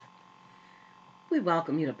We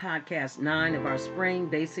welcome you to podcast 9 of our spring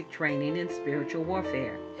basic training in spiritual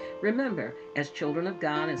warfare. Remember, as children of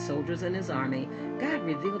God and soldiers in his army, God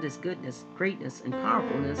revealed his goodness, greatness, and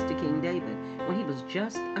powerfulness to King David when he was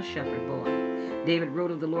just a shepherd boy. David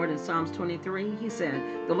wrote of the Lord in Psalms 23. He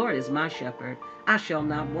said, "The Lord is my shepherd, I shall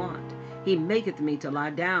not want. He maketh me to lie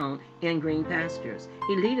down in green pastures.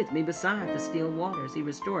 He leadeth me beside the still waters. He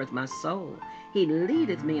restoreth my soul. He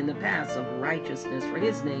leadeth me in the paths of righteousness for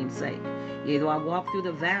his name's sake. Yea, though I walk through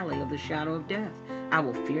the valley of the shadow of death, I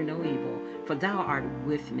will fear no evil, for thou art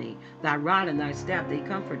with me. Thy rod and thy staff, they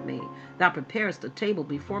comfort me. Thou preparest a table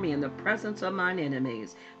before me in the presence of mine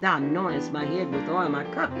enemies. Thou anointest my head with oil, my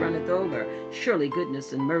cup runneth over. Surely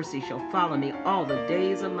goodness and mercy shall follow me all the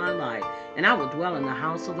days of my life, and I will dwell in the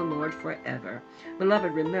house of the Lord forever."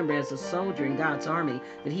 Beloved, remember as a soldier in God's army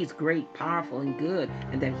that he's great, powerful, and good,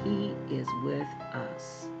 and that he is with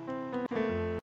us.